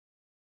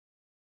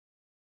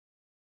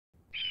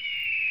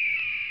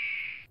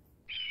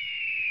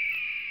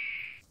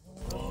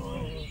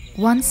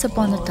Once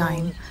upon a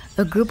time,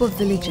 a group of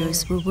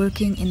villagers were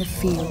working in a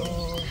field.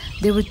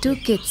 There were two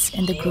kids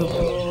in the group,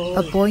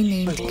 a boy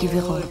named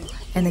KIVIGHO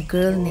and a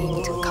girl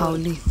named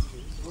KHAULI.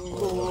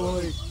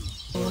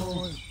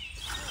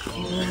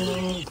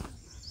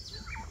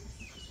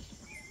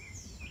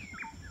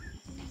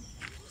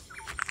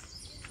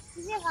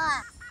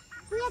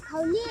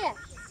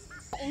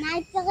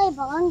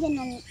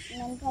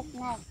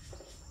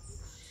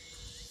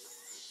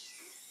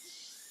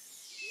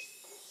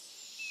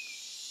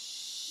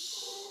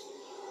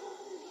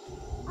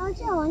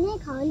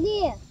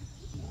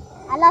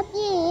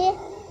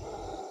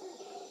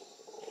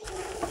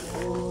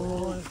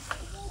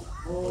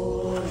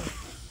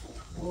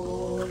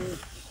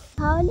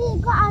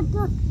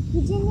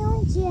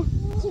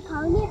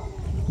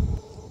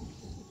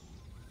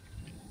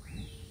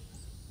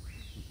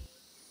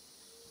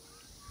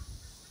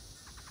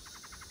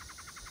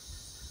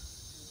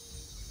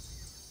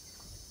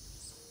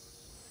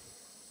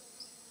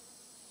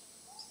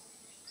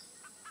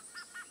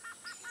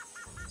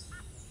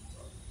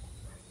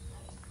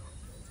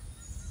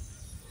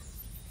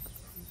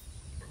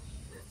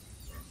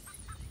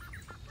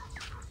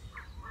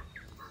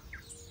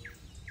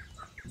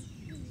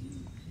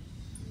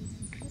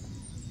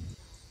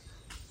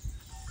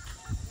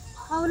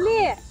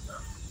 KHAULI,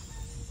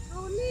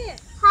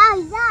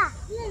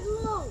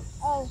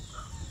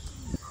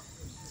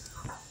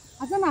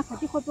 아잖아,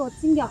 거기 거기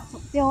진격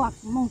속뼈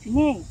악몽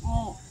중에.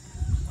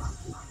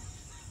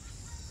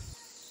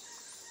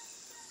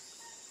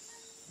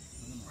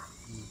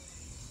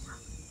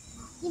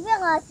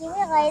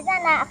 KIVIGHO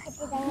있잖아.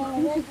 같이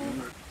다니는 거.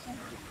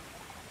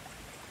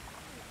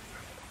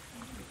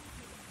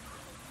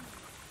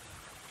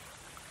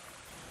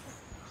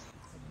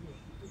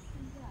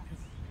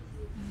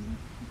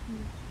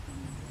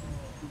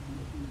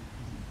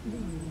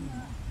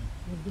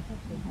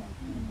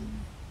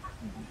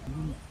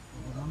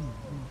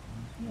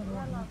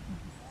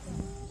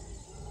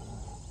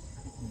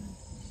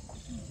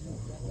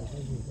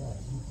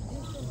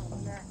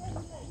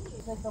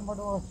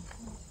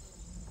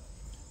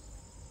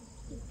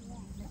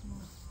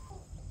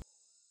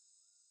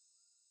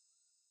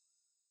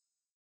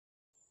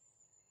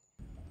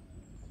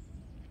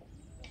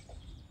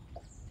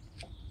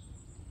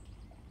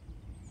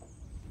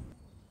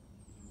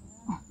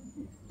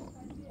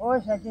 ôi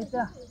sao chết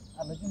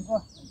à bây giờ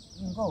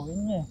có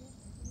uống nhỉ.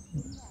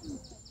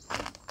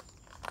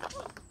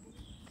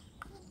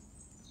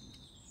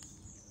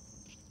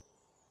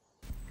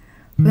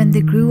 When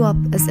they grew up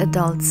as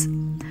adults,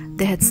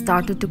 they had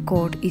started to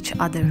court each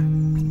other.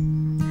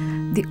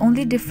 The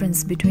only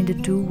difference between the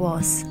two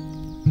was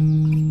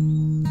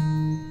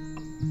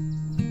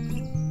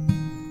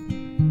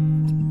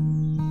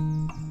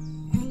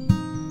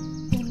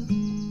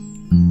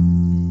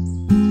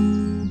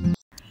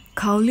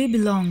KHAULI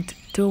belonged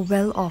to a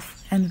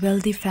well-off and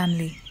wealthy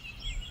family.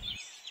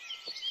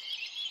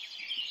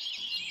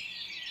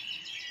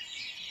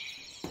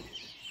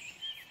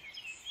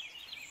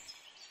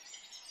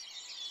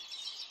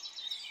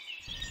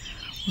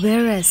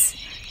 Whereas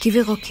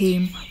KIVIGHO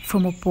came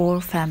from a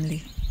poor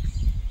family.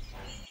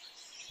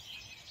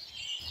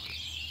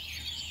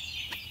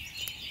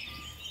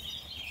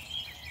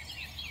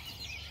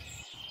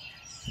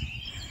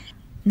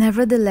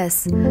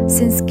 Nevertheless,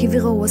 since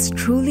KIVIGHO was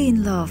truly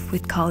in love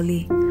with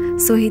KHAULI,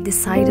 so he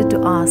decided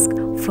to ask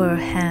for her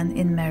hand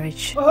in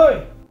marriage. Ôi,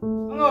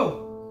 ông ơi,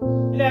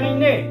 đi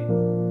nè.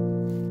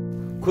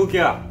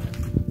 Kukia,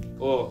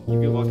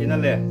 KIVIGHO kia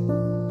nè,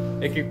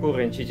 cái cô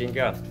人去金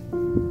家.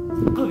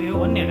 Cứ việc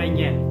vấn đề này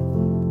nhỉ.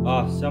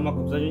 Sao mà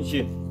cũng ra chuyện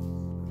gì?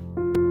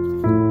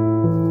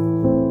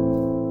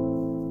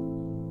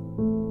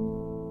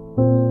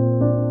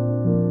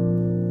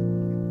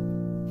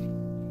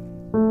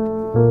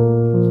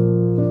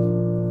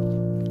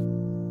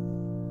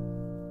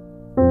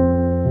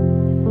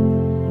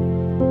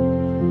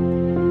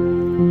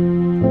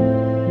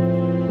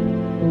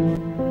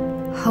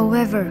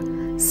 However,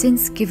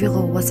 since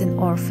KIVIGHO was an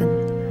orphan,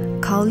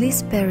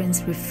 KHAULI's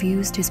parents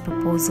refused his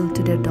proposal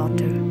to their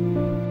daughter.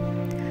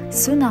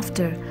 Soon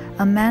after,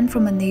 a man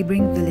from a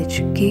neighboring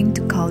village came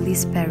to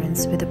KHAULI's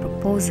parents with a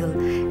proposal,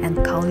 and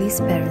KHAULI's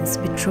parents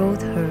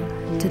betrothed her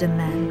to the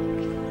man.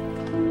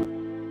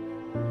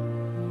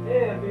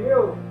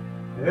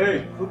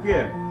 Hey,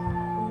 Kukia.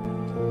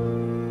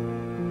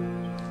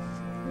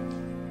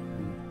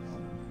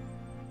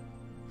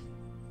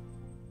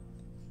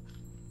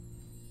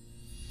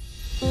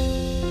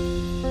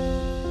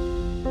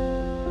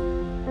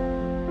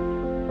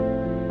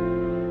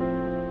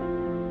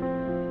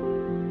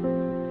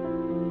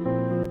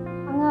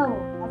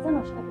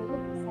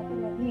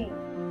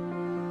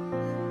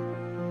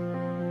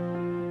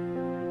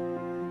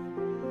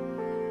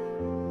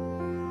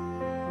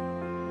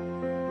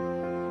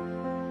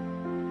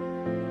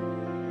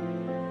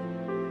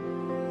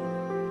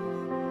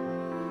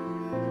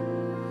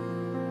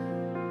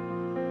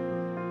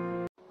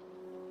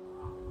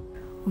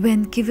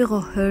 When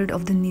KIVIGHO heard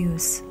of the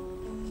news,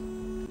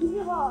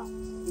 KIVIGHO,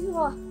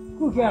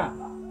 Kukia.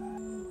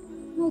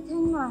 người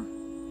thân mà,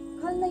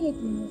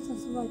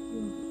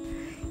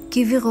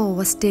 KIVIGHO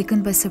was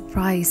taken by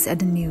surprise at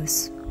the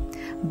news,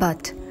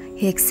 but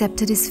he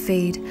accepted his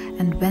fate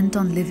and went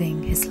on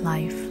living his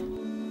life.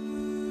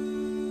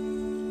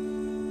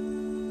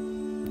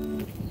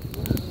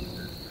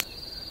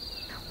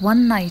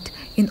 One night,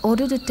 in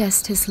order to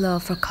test his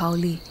love for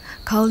Khauli,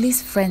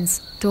 Khauli's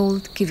friends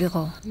told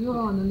KIVIGHO,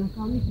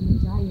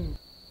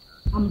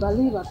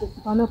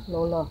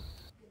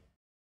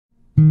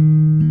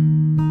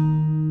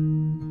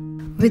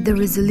 with the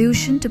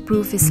resolution to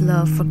prove his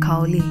love for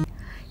Khauli,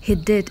 he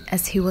did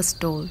as he was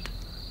told.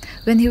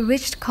 When he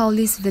reached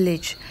Khauli's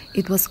village,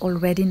 it was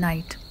already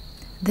night.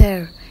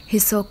 There, he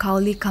saw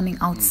Khauli coming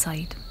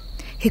outside.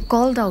 He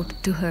called out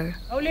to her.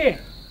 Khauli!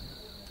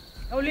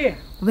 Khauli!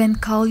 When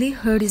Khauli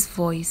heard his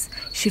voice,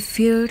 she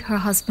feared her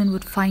husband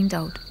would find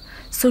out,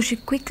 so she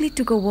quickly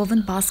took a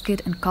woven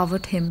basket and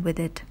covered him with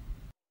it.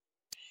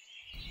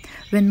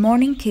 When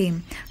morning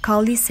came,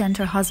 Khauli sent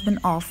her husband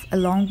off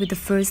along with the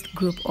first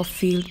group of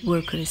field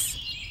workers.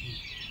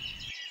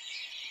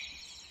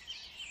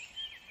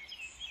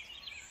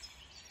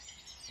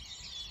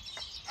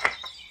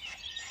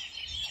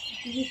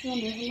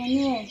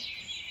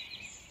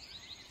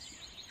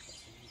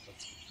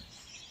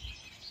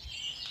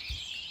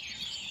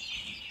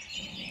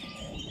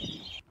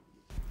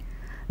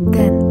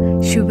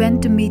 Then she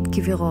went to meet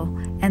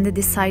KIVIGHO and they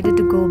decided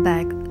to go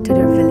back to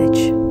their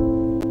village.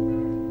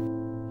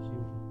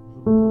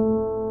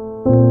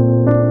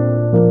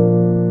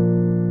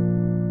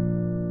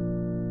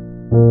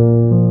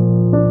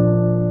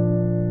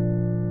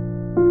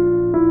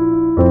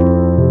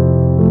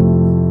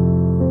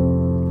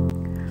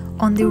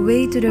 On their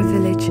way to their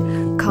village,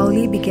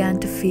 Khauli began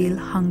to feel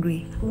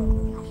hungry.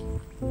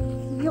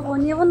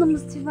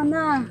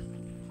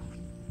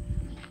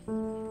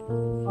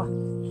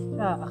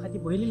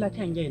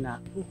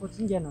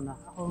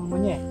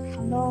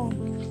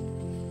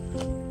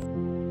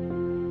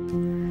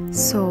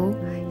 So,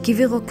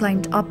 KIVIGHO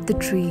climbed up the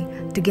tree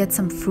to get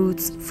some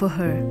fruits for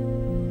her.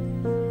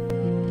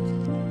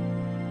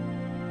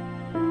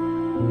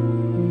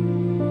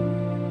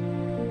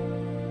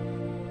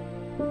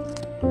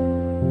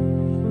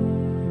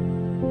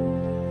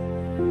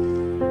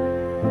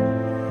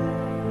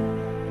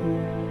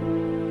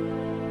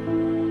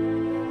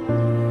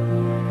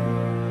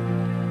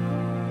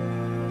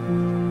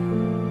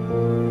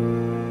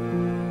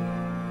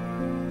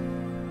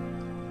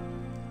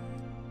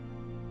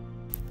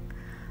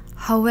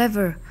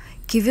 However,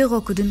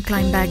 KIVIGHO couldn't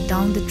climb back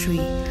down the tree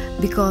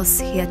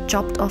because he had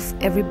chopped off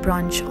every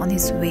branch on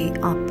his way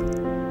up.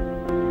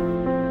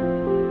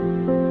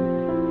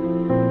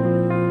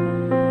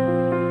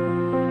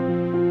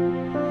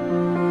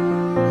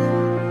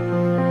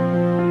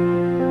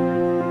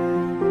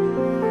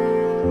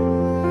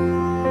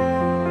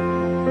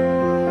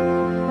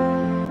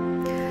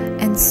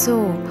 And so,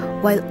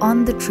 while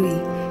on the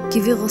tree,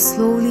 KIVIGHO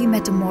slowly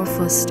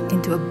metamorphosed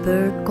into a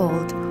bird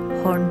called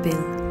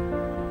Hornbill.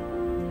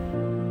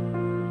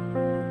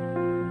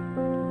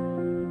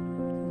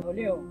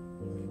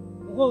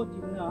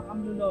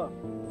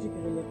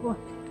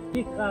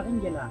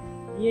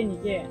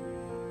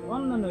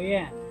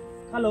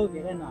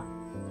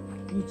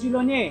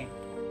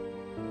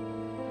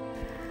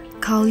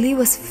 Khauli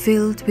was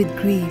filled with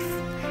grief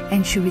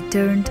and she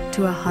returned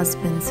to her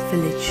husband's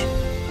village.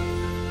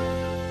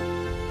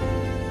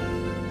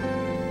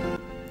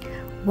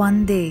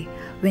 One day,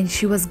 when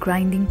she was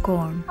grinding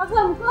corn,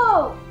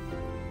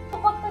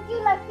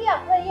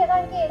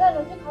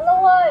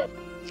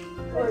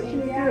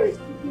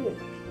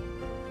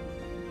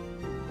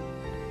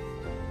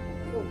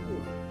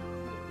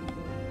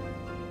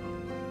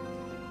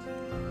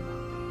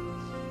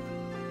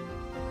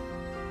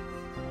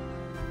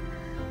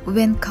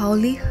 when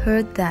Khauli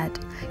heard that,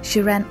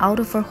 she ran out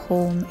of her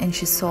home and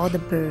she saw the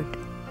bird.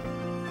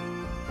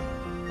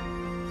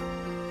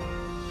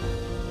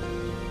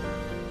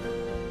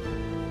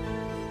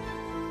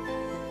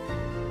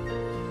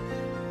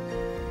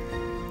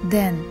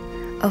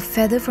 Then, a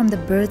feather from the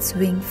bird's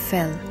wing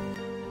fell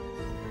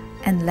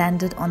and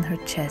landed on her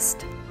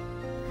chest.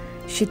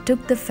 She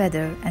took the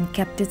feather and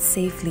kept it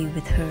safely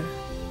with her.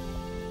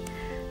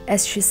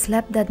 As she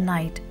slept that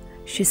night,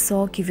 she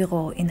saw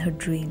KIVIGHO in her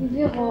dream.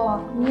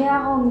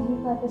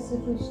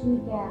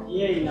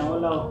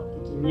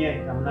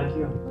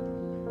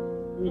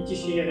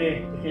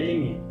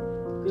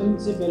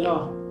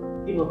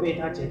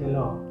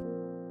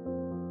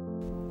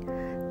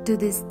 To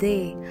this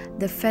day,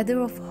 the feather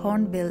of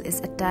hornbill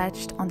is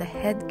attached on the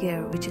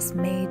headgear which is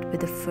made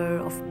with the fur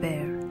of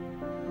bear.